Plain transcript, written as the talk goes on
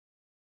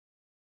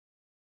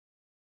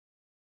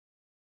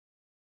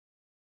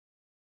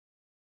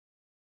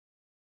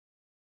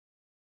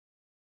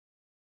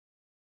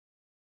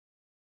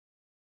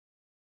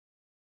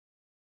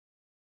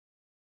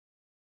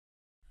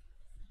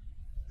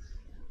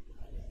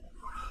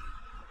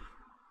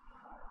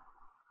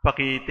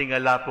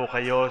Makitingala po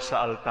kayo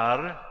sa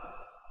altar.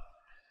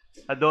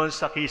 At doon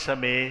sa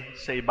kisame,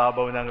 sa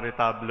ibabaw ng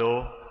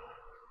retablo,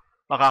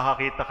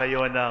 makakakita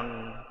kayo ng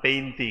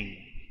painting.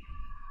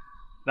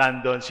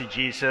 Nandun si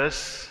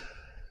Jesus,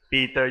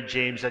 Peter,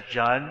 James at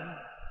John,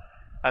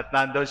 at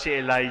nandun si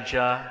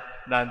Elijah,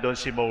 nandun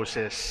si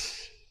Moses.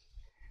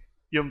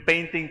 Yung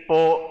painting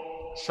po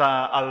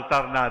sa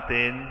altar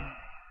natin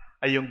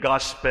ay yung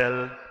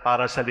gospel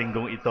para sa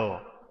linggong ito.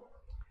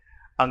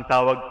 Ang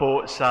tawag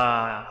po sa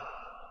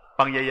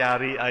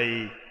pangyayari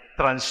ay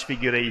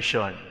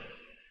transfiguration,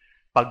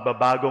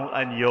 pagbabagong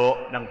anyo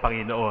ng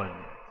Panginoon.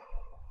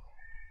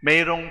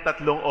 Mayroong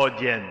tatlong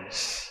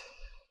audience,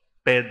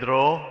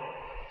 Pedro,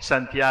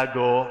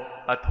 Santiago,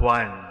 at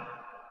Juan.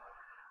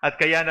 At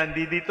kaya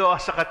nandito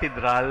sa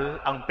katedral,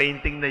 ang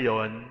painting na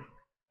yon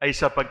ay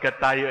sapagkat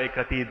tayo ay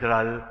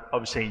Cathedral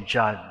of St.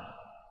 John.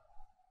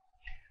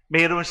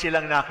 Mayroon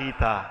silang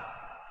nakita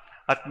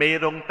at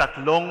mayroong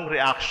tatlong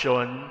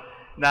reaction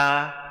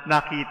na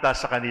nakita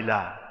sa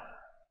kanila.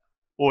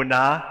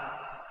 Una,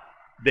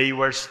 they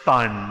were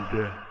stunned.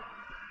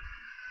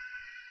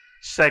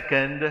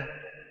 Second,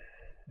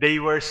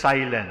 they were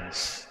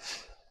silenced.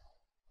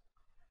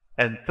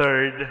 And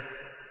third,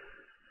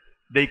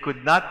 they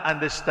could not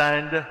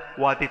understand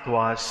what it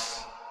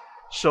was,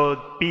 so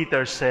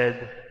Peter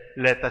said,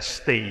 "Let us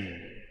stay."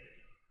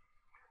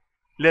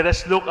 Let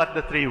us look at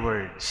the three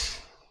words: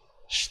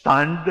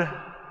 stunned,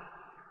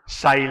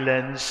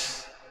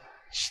 silence,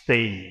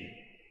 stay.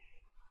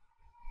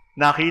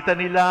 Nakita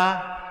nila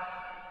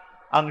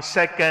ang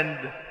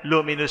second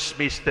luminous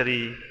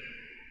mystery.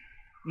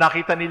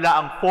 Nakita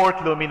nila ang fourth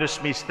luminous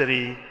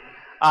mystery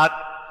at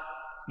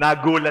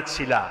nagulat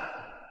sila.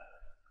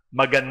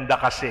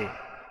 Maganda kasi.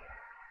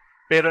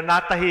 Pero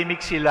natahimik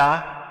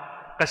sila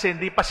kasi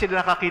hindi pa sila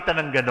nakakita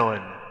ng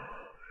ganon.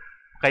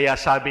 Kaya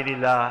sabi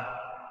nila,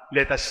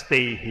 "Let us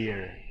stay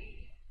here."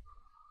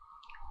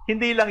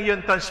 Hindi lang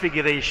yun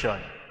transfiguration.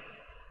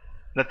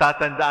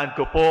 Natatandaan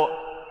ko po,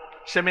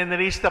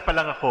 seminarista pa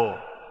lang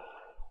ako.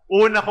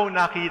 Una kong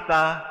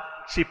nakita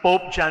si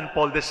Pope John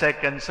Paul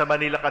II sa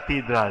Manila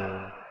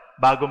Cathedral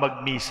bago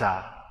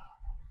magmisa.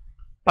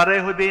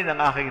 Pareho din ang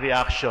aking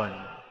reaction.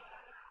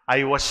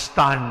 I was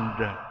stunned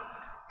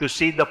to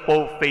see the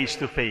Pope face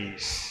to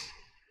face.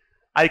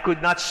 I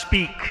could not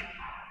speak.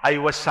 I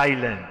was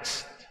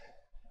silenced.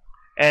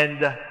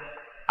 And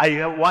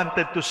I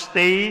wanted to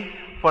stay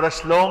for as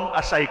long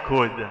as I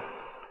could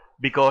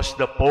because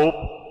the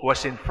Pope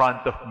was in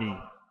front of me.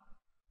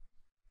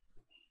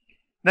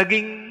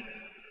 Naging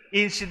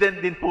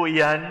incident din po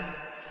yan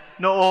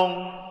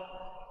noong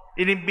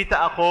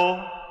inimbita ako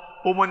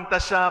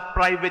pumunta sa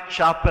private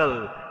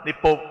chapel ni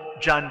Pope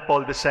John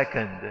Paul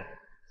II.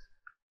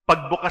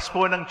 Pagbukas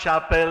po ng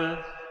chapel,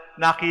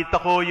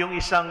 nakita ko yung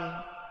isang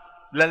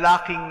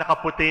lalaking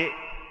nakaputi,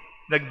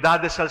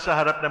 nagdadasal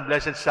sa harap ng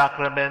Blessed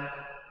Sacrament,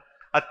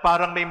 at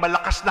parang may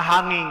malakas na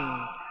hangin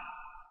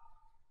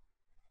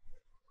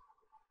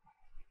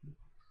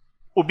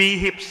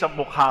ubihip sa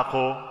mukha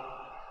ko.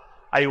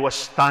 I was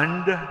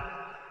stunned,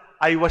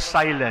 I was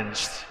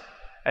silenced,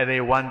 and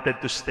I wanted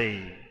to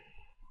stay.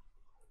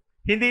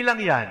 Hindi lang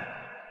yan.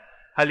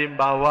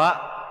 Halimbawa,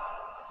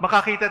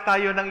 makakita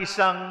tayo ng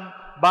isang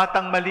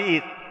batang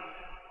maliit,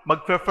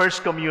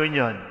 magpe-first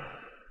communion.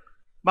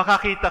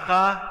 Makakita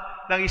ka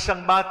ng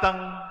isang batang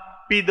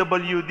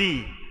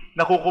PWD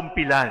na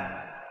kukumpilan.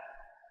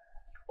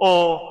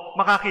 O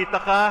makakita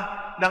ka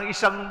ng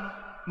isang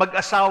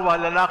mag-asawa,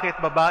 lalaki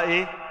at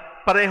babae,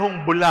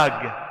 parehong bulag,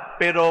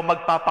 pero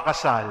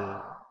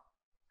magpapakasal.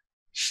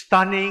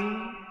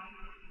 Stunning,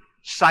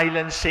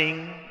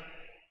 silencing,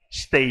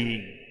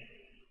 staying.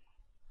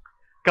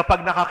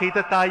 Kapag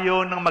nakakita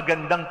tayo ng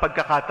magandang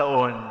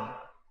pagkakataon,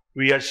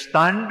 we are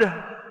stunned,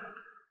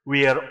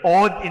 we are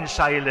awed in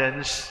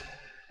silence,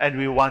 and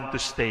we want to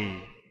stay.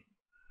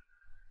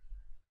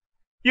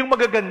 Yung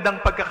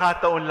magagandang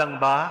pagkakataon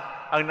lang ba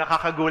ang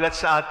nakakagulat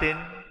sa atin?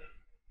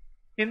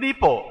 Hindi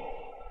po.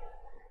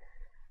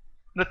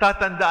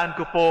 Natatandaan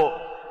ko po,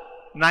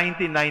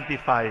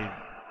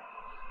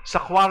 1995,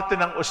 sa kwarto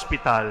ng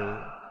ospital,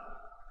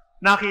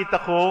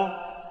 nakita ko,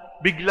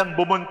 biglang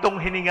bumuntong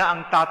hininga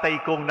ang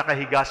tatay kong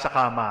nakahiga sa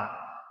kama.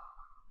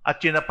 At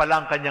yun na pala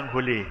ang kanyang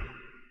huli.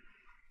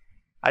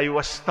 I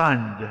was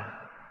stunned.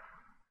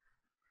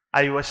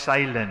 I was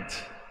silent.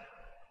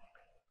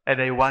 And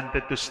I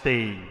wanted to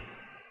stay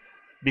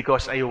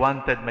because I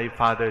wanted my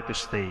father to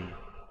stay.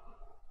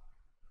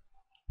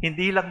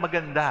 Hindi lang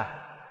maganda,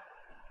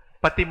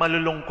 pati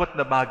malulungkot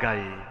na bagay,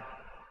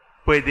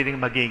 pwede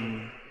ring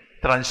maging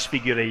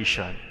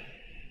transfiguration.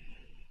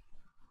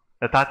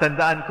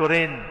 Natatandaan ko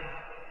rin,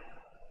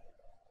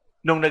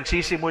 nung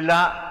nagsisimula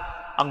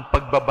ang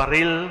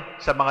pagbabaril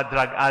sa mga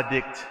drug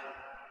addict,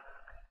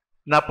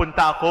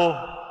 napunta ako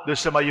doon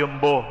sa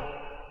Mayumbo,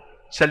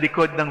 sa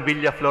likod ng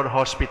Villaflor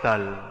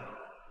Hospital.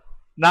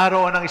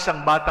 Naroon ang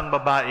isang batang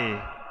babae,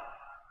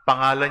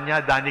 pangalan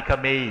niya Danica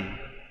May.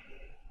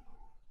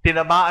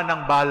 Tinamaan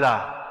ng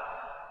bala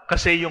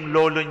kasi yung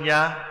lolo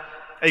niya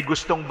ay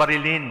gustong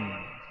barilin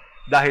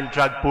dahil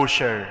drug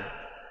pusher.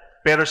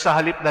 Pero sa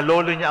halip na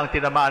lolo niya ang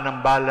tinamaan ng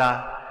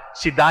bala,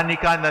 si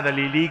Danica na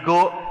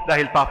naliligo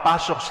dahil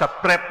papasok sa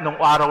prep nung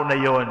araw na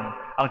yon,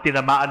 ang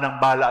tinamaan ng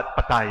bala at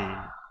patay.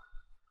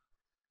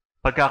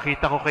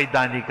 Pagkakita ko kay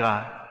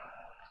Danica,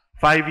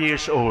 5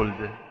 years old,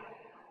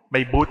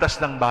 may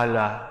butas ng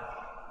bala,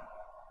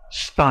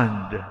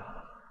 stunned,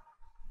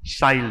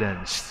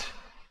 silenced.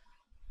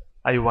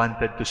 I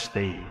wanted to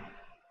stay.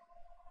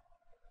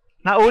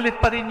 Naulit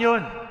pa rin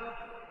yun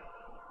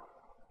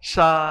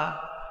sa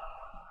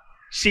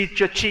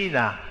Sitio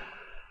China,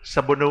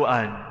 sa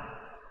Bunuan.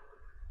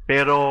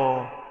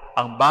 Pero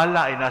ang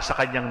bala ay nasa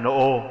kanyang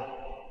noo.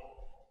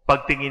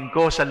 Pagtingin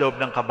ko sa loob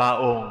ng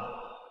kabaong,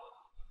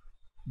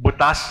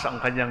 butas ang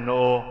kanyang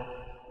noo,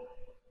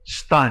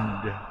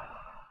 stunned,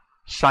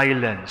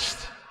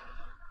 silenced,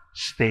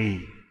 stay.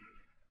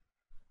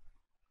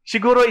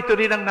 Siguro ito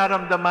rin ang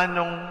naramdaman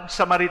ng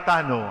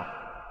Samaritano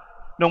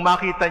nung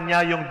makita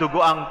niya yung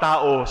dugoang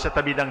tao sa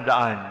tabi ng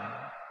daan.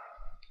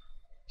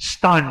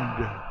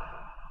 Stunned,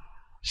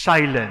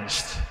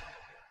 silenced,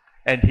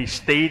 and he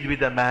stayed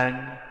with the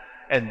man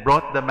and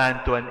brought the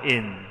man to an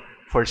inn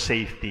for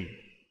safety.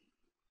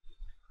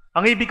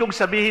 Ang ibig kong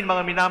sabihin,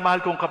 mga minamahal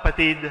kong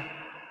kapatid,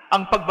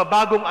 ang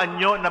pagbabagong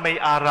anyo na may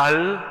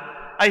aral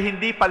ay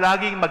hindi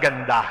palaging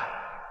maganda.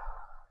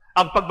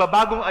 Ang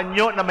pagbabagong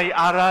anyo na may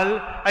aral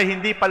ay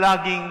hindi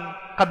palaging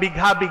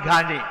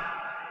kabigha-bighani.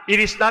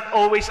 It is not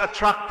always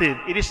attractive.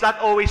 It is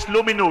not always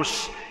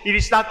luminous. It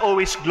is not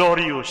always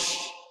glorious.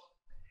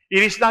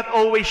 It is not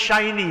always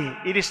shiny.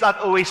 It is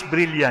not always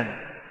brilliant.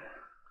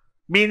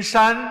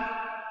 Minsan,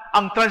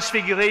 ang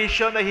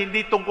transfiguration ay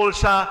hindi tungkol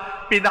sa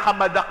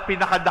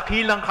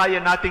pinakadakilang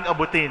kaya nating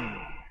abutin.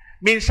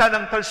 Minsan,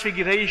 ang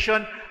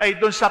transfiguration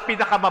ay doon sa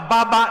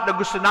pinakamababa na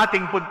gusto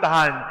nating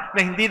puntahan na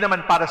hindi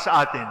naman para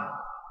sa atin.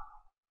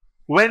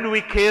 When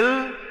we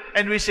kill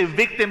and we see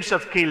victims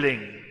of killing,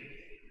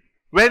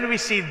 when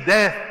we see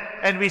death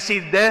and we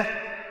see death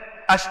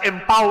as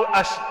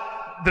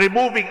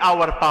removing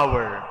our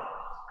power,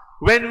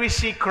 when we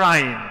see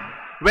crime,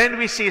 when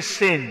we see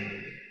sin,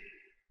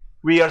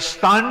 we are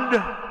stunned,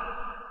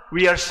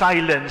 we are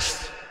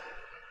silenced,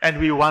 and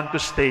we want to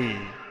stay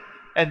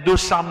and do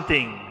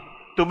something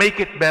to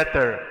make it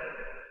better,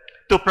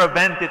 to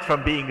prevent it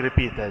from being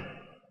repeated.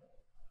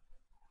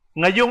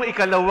 Ngayong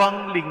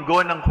ikalawang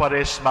linggo ng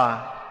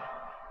Kwaresma,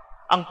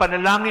 ang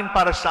panalangin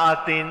para sa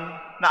atin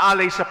na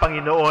alay sa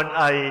Panginoon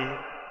ay,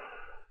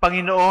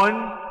 Panginoon,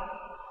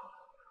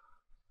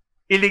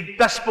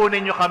 iligtas po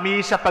ninyo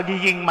kami sa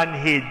pagiging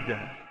manhid,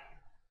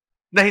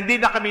 na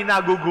hindi na kami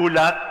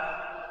nagugulat,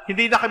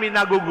 hindi na kami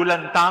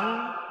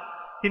nagugulantang,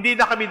 hindi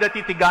na kami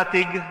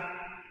natitigatig.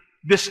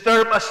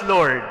 Disturb us,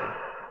 Lord,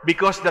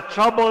 because the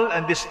trouble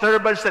and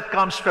disturbance that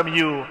comes from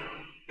you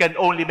can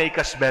only make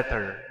us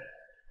better.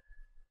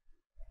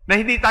 Na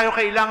hindi tayo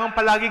kailangang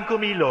palaging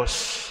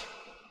kumilos,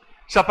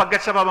 sapagkat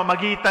sa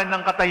pamamagitan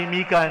ng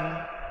katahimikan,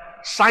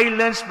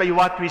 silenced by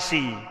what we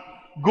see,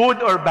 good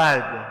or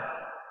bad,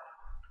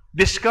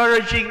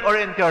 discouraging or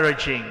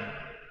encouraging,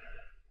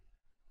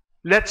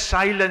 let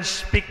silence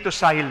speak to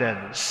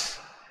silence,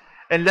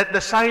 and let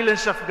the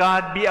silence of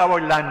God be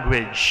our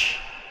language,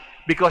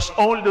 because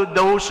only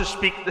those who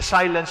speak the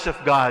silence of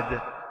God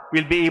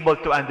will be able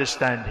to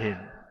understand Him.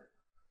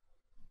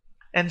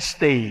 And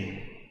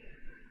stay.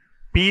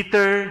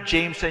 Peter,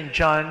 James, and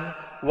John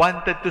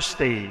wanted to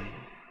stay.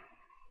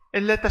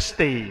 And let us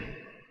stay.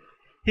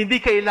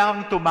 Hindi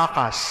kailangang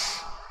tumakas.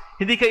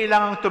 Hindi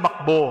kailangang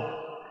tumakbo.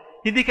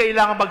 Hindi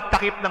kailangang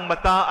magtakip ng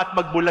mata at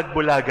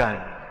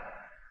magbulag-bulagan.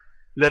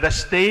 Let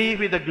us stay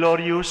with the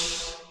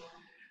glorious.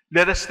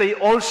 Let us stay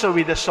also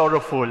with the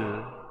sorrowful.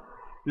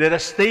 Let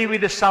us stay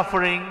with the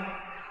suffering.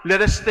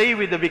 Let us stay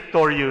with the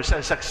victorious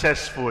and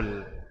successful.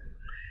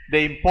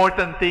 The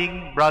important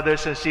thing,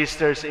 brothers and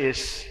sisters,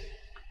 is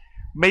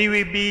may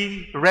we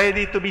be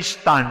ready to be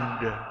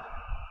stunned.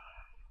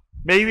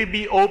 May we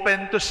be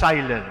open to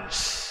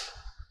silence.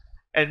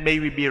 And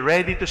may we be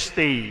ready to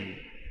stay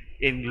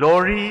in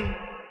glory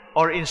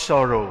or in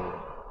sorrow,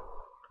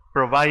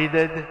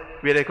 provided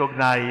we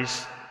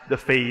recognize the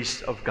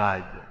face of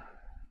God.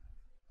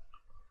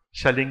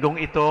 Sa linggong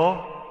ito,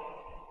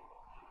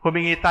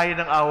 humingi tayo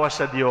ng awa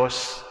sa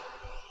Diyos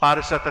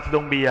para sa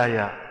tatlong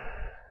biyaya.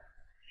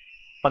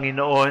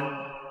 Panginoon,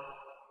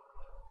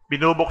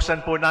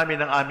 binubuksan po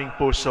namin ang aming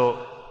puso.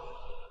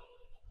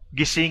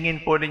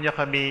 Gisingin po ninyo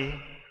kami,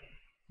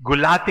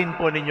 gulatin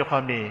po ninyo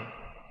kami,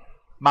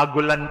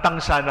 magulantang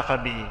sana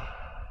kami.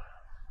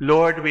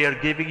 Lord, we are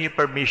giving you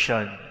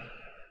permission.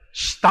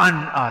 Stun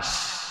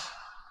us.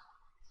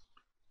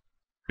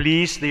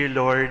 Please, dear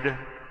Lord,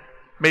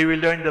 may we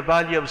learn the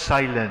value of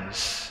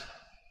silence,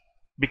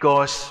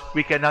 because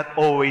we cannot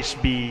always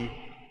be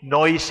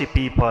noisy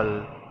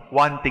people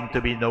wanting to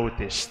be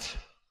noticed.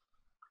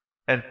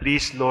 And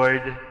please,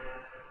 Lord,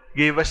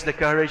 give us the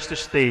courage to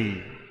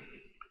stay.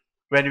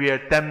 When we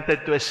are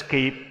tempted to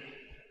escape,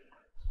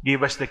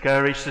 give us the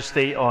courage to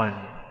stay on,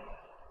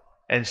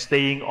 and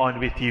staying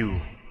on with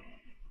you.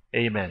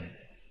 Amen.